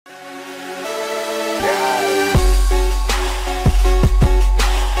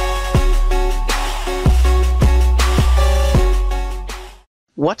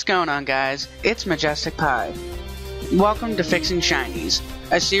What's going on, guys? It's MagesticPie. Welcome to Fixing Shinies,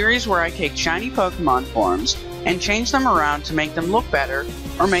 a series where I take shiny Pokemon forms and change them around to make them look better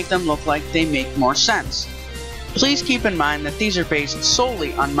or make them look like they make more sense. Please keep in mind that these are based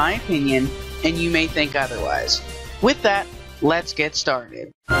solely on my opinion and you may think otherwise. With that, let's get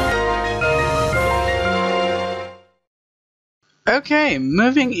started. Okay,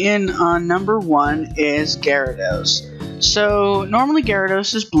 moving in on number 1 is Gyarados. So, normally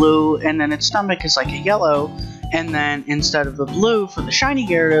Gyarados is blue, and then its stomach is like a yellow, and then instead of the blue for the shiny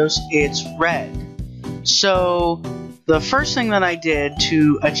Gyarados, it's red. So, the first thing that I did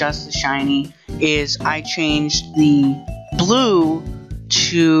to adjust the shiny is I changed the blue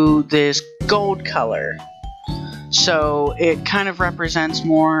to this gold color. So, it kind of represents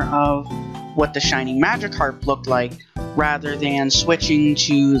more of what the shiny Magikarp looked like, rather than switching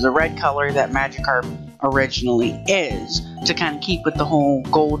to the red color that Magikarp originally is, to kind of keep with the whole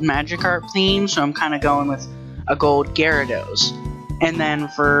gold Magikarp theme. So I'm kind of going with a gold Gyarados. And then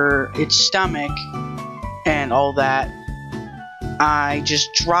for its stomach and all that, I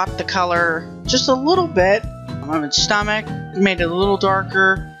just dropped the color just a little bit on its stomach, made it a little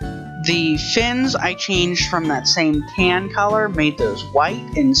darker. The fins I changed from that same tan color, made those white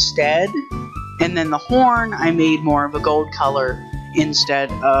instead. And then the horn I made more of a gold color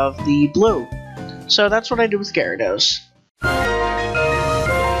instead of the blue. So that's what I did with Gyarados.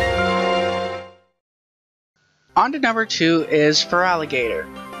 On to number 2 is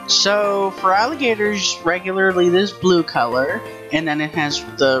Feraligatr. So Feraligatr's regularly this blue color, and then it has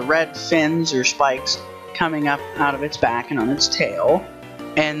the red fins or spikes coming up out of its back and on its tail.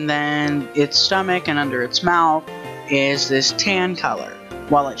 And then its stomach and under its mouth is this tan color,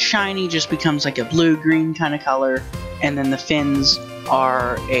 while it's shiny just becomes like a blue-green kind of color, and then the fins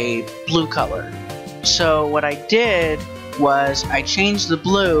are a blue color. So what I did was I changed the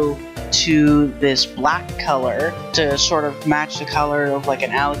blue to this black color to sort of match the color of like an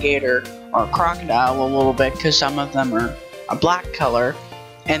alligator or a crocodile a little bit, because some of them are a black color.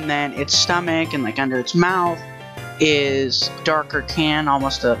 And then its stomach and like under its mouth is darker tan,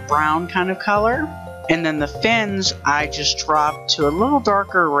 almost a brown kind of color. And then the fins I just dropped to a little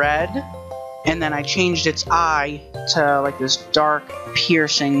darker red, and then I changed its eye to like this dark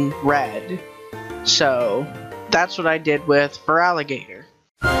piercing red. So that's what I did with Feraligatr.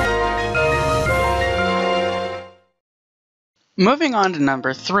 Moving on to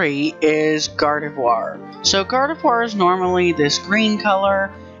number 3 is Gardevoir. So Gardevoir is normally this green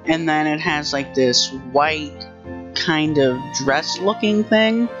color, and then it has like this white kind of dress looking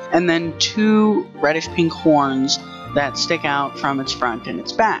thing, and then 2 reddish pink horns that stick out from its front and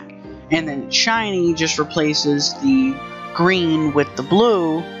its back. And then shiny just replaces the green with the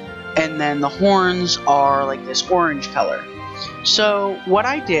blue, and then the horns are like this orange color. So what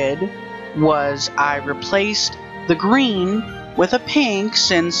I did was I replaced the green with a pink,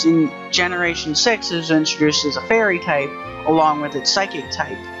 since in Generation 6 it was introduced as a fairy type along with its psychic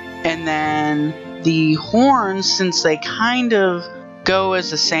type. And then the horns, since they kind of go as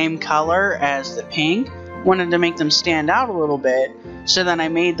the same color as the pink, wanted to make them stand out a little bit, so then I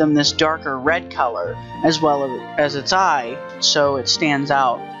made them this darker red color as well as its eye, so it stands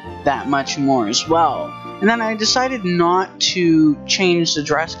out that much more as well. And then I decided not to change the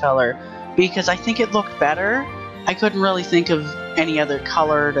dress color because I think it looked better. I couldn't really think of any other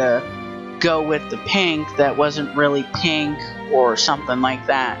color to go with the pink that wasn't really pink or something like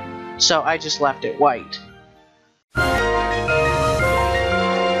that. So I just left it white.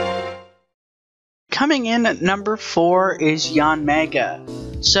 Coming in at number 4 is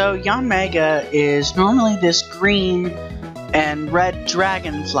Yanmega. So Yanmega is normally this green and red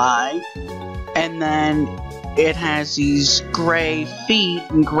dragonfly, and then it has these gray feet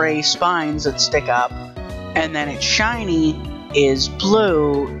and gray spines that stick up, and then its shiny is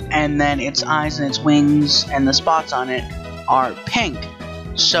blue, and then its eyes and its wings and the spots on it are pink.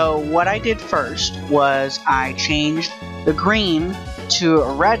 So what I did first was I changed the green to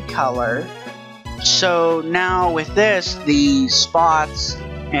a red color. So now with this, the spots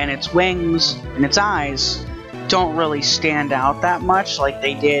and its wings and its eyes don't really stand out that much like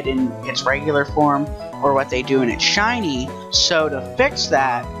they did in its regular form or what they do in its shiny. So to fix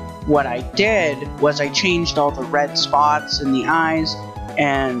that, what I did was I changed all the red spots in the eyes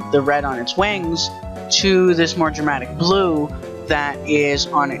and the red on its wings to this more dramatic blue that is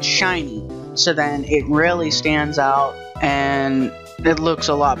on its shiny. So then it really stands out and it looks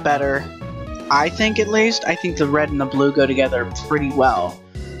a lot better. I think, at least. I think the red and the blue go together pretty well.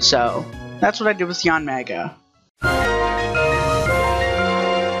 So that's what I did with Yanmega.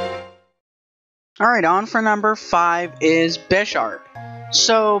 Alright, on for number 5 is Bisharp.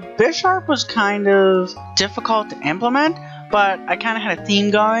 So, Bisharp was kind of difficult to implement, but I kind of had a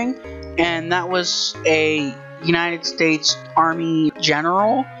theme going, and that was a United States Army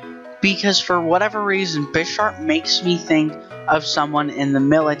general, because for whatever reason, Bisharp makes me think of someone in the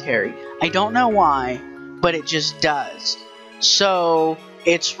military. I don't know why, but it just does. So,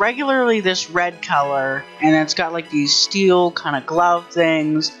 it's regularly this red color, and it's got like these steel kind of glove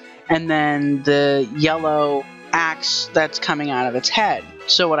things, and then the yellow axe that's coming out of its head.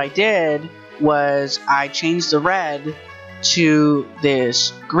 So what I did was I changed the red to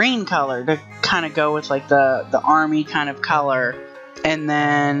this green color to kind of go with like the army kind of color, and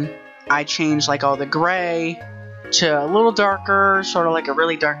then I changed like all the gray to a little darker, sort of like a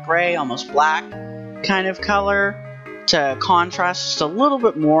really dark gray, almost black kind of color to contrast just a little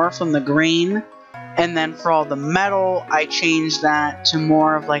bit more from the green. And then for all the metal, I changed that to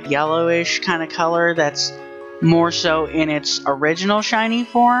more of like yellowish kind of color that's more so in its original shiny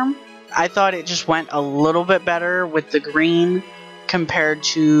form. I thought it just went a little bit better with the green compared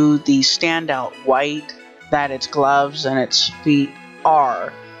to the standout white that its gloves and its feet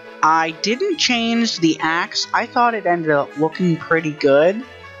are. I didn't change the axe. I thought it ended up looking pretty good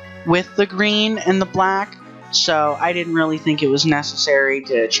with the green and the black, so I didn't really think it was necessary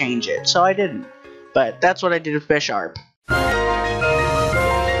to change it, so I didn't. But that's what I did with Bisharp.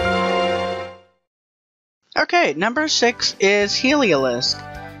 Okay, number 6 is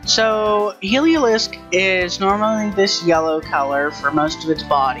Heliolisk. So, Heliolisk is normally this yellow color for most of its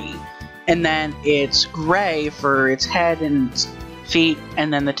body, and then it's gray for its head and its feet,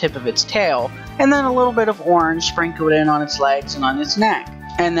 and then the tip of its tail, and then a little bit of orange sprinkled in on its legs and on its neck.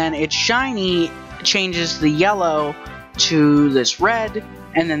 And then its shiny changes the yellow to this red,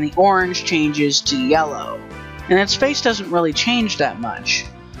 and then the orange changes to yellow. And its face doesn't really change that much.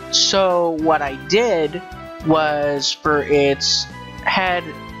 So what I did was for its head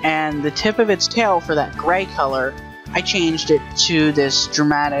and the tip of its tail for that gray color, I changed it to this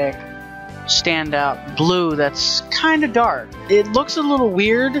dramatic standout blue that's kind of dark. It looks a little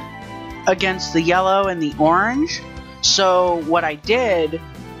weird against the yellow and the orange. So what I did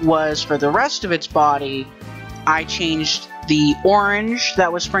was for the rest of its body, I changed the orange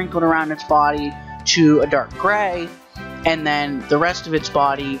that was sprinkled around its body to a dark gray, and then the rest of its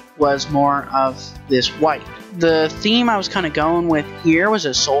body was more of this white. The theme I was kind of going with here was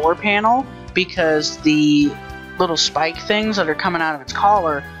a solar panel, because the little spike things that are coming out of its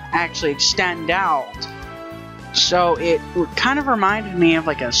collar actually extend out. So it kind of reminded me of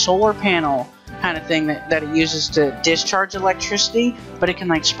like a solar panel kind of thing that it uses to discharge electricity, but it can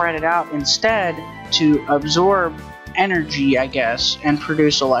like spread it out instead to absorb energy, I guess, and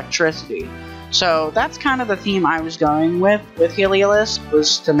produce electricity. So that's kind of the theme I was going with Heliolisk,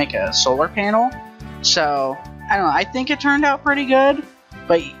 was to make a solar panel. So I don't know, I think it turned out pretty good,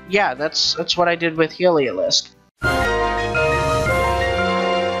 but yeah, that's what I did with Heliolisk.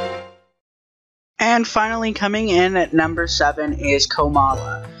 And finally, coming in at number 7 is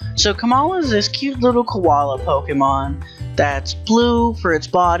Komala. So Komala is this cute little koala Pokemon that's blue for its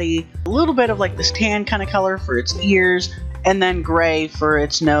body, a little bit of like this tan kind of color for its ears, and then gray for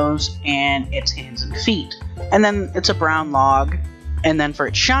its nose and its hands and feet. And then it's a brown log, and then for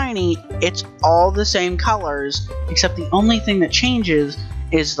its shiny, it's all the same colors, except the only thing that changes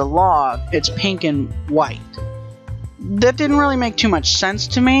is the log. It's pink and white. That didn't really make too much sense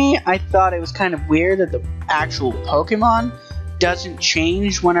to me. I thought it was kind of weird that the actual Pokemon doesn't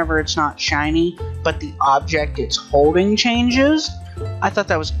change whenever it's not shiny, but the object it's holding changes. I thought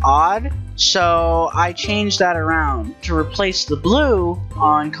that was odd, so I changed that around. To replace the blue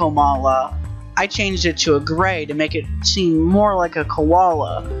on Komala, I changed it to a gray to make it seem more like a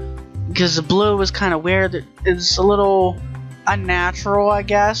koala, because the blue was kind of weird. It's a little unnatural, I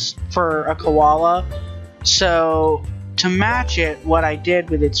guess, for a koala. So to match it, what I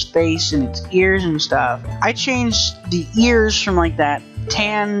did with its face and its ears and stuff, I changed the ears from like that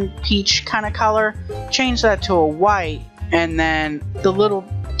tan peach kind of color, changed that to a white, and then the little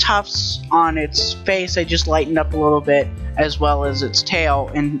tufts on its face I just lightened up a little bit, as well as its tail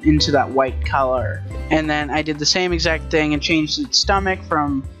into that white color. And then I did the same exact thing and changed its stomach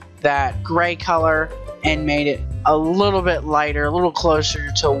from that gray color and made it a little bit lighter, a little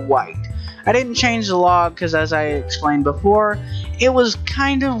closer to white. I didn't change the log because, as I explained before, it was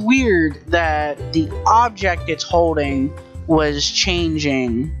kind of weird that the object it's holding was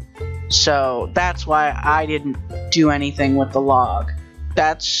changing. So that's why I didn't do anything with the log.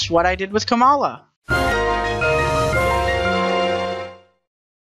 That's what I did with Komala.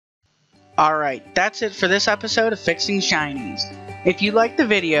 Alright, that's it for this episode of Fixing Shinies. If you liked the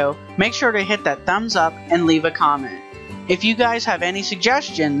video, make sure to hit that thumbs up and leave a comment. If you guys have any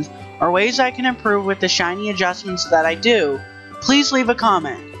suggestions or ways I can improve with the shiny adjustments that I do, please leave a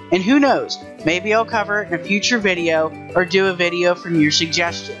comment. And who knows, maybe I'll cover it in a future video or do a video from your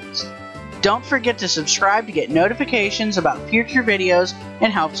suggestions. Don't forget to subscribe to get notifications about future videos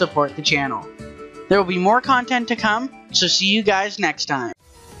and help support the channel. There will be more content to come, so see you guys next time.